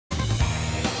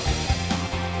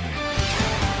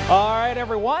All right,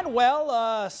 everyone.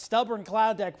 Well, stubborn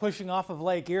cloud deck pushing off of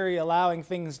Lake Erie, allowing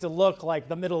things to look like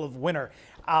the middle of winter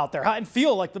out there and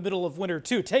feel like the middle of winter,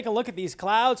 too. Take a look at these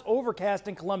clouds, overcast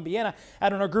in Columbiana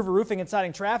out on our Groover Roofing and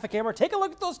Siding traffic camera. Take a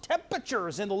look at those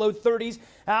temperatures in the low 30s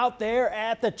out there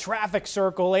at the traffic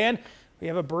circle. And we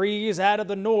have a breeze out of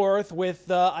the north with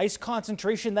ice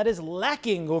concentration that is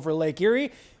lacking over Lake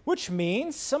Erie, which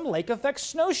means some lake effect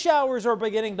snow showers are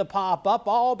beginning to pop up,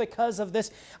 all because of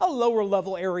this a lower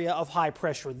level area of high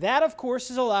pressure. That, of course,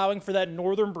 is allowing for that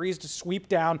northern breeze to sweep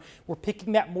down. We're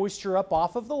picking that moisture up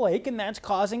off of the lake, and that's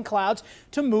causing clouds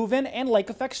to move in and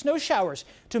lake effect snow showers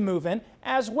to move in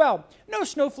as well. No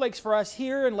snowflakes for us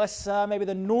here unless maybe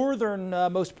the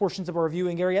northernmost portions of our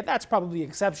viewing area. That's probably the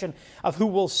exception of who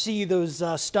will see those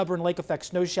stubborn lake effect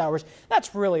snow showers.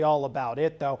 That's really all about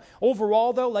it, though.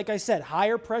 Overall, though, like I said,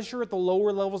 higher pressure at the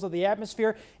lower levels of the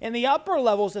atmosphere. In the upper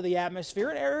levels of the atmosphere,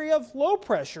 an area of low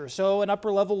pressure. So an upper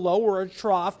level low or a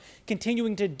trough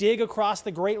continuing to dig across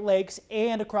the Great Lakes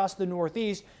and across the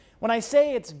Northeast. When I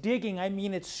say it's digging, I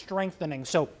mean it's strengthening.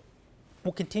 So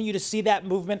we'll continue to see that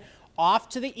movement off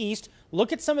to the east.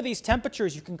 Look at some of these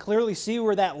temperatures. You can clearly see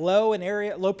where that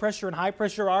low pressure and high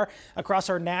pressure are across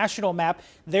our national map.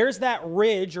 There's that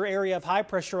ridge or area of high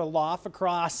pressure aloft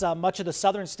across much of the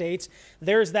southern states.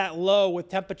 There's that low with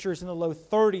temperatures in the low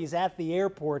 30s at the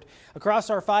airport. Across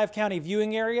our 5-county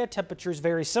viewing area, temperatures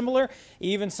very similar,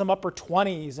 even some upper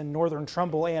 20s in northern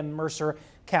Trumbull and Mercer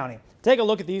County. Take a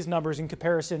look at these numbers in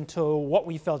comparison to what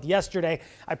we felt yesterday.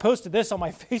 I posted this on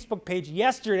my Facebook page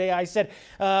yesterday. I said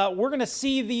we're going to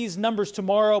see these numbers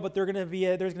tomorrow, but there's going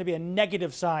to be a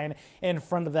negative sign in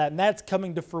front of that, and that's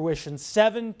coming to fruition.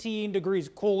 17 degrees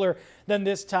cooler than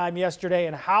this time yesterday,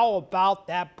 and how about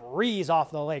that breeze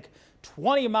off the lake?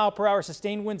 20-mile-per-hour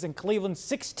sustained winds in Cleveland,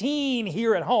 16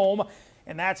 here at home.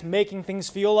 And that's making things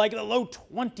feel like the low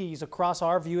 20s across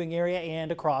our viewing area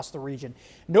and across the region.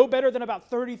 No better than about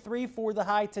 33 for the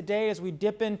high today as we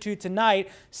dip into tonight.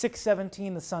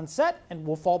 6:17 the sunset, and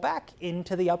we'll fall back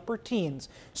into the upper teens.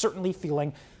 Certainly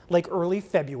feeling like early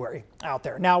February out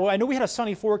there. Now, I know we had a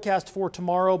sunny forecast for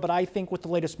tomorrow, but I think with the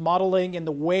latest modeling and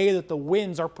the way that the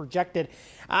winds are projected,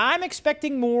 I'm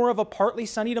expecting more of a partly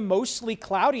sunny to mostly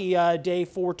cloudy day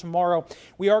for tomorrow.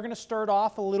 We are going to start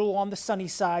off a little on the sunny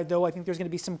side, though. I think there's going to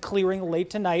be some clearing late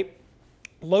tonight.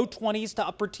 Low 20s to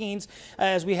upper teens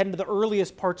as we head into the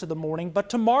earliest parts of the morning. But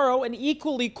tomorrow, an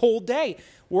equally cold day.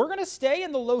 We're going to stay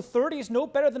in the low 30s, no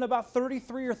better than about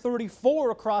 33 or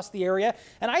 34 across the area.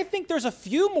 And I think there's a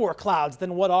few more clouds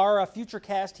than what our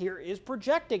futurecast here is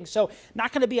projecting. So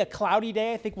not going to be a cloudy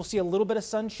day. I think we'll see a little bit of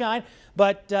sunshine,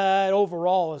 but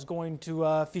overall is going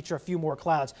to feature a few more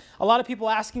clouds. A lot of people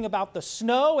asking about the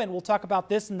snow, and we'll talk about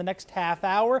this in the next half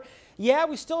hour. Yeah,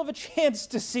 we still have a chance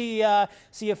to see a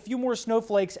few more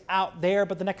snowflakes out there,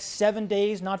 but the next 7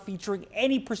 days not featuring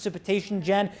any precipitation,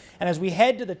 Jen. And as we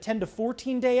head to the 10 to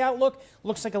 14-day outlook,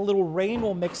 looks like a little rain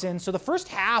will mix in. So the first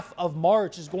half of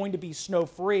March is going to be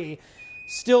snow-free.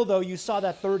 Still, though, you saw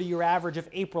that 30-year average of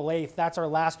April 8th. That's our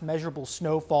last measurable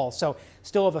snowfall. So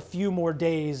still have a few more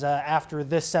days after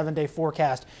this 7-day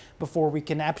forecast before we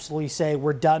can absolutely say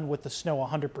we're done with the snow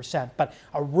 100%. But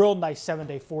a real nice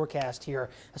 7-day forecast here,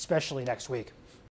 especially next week.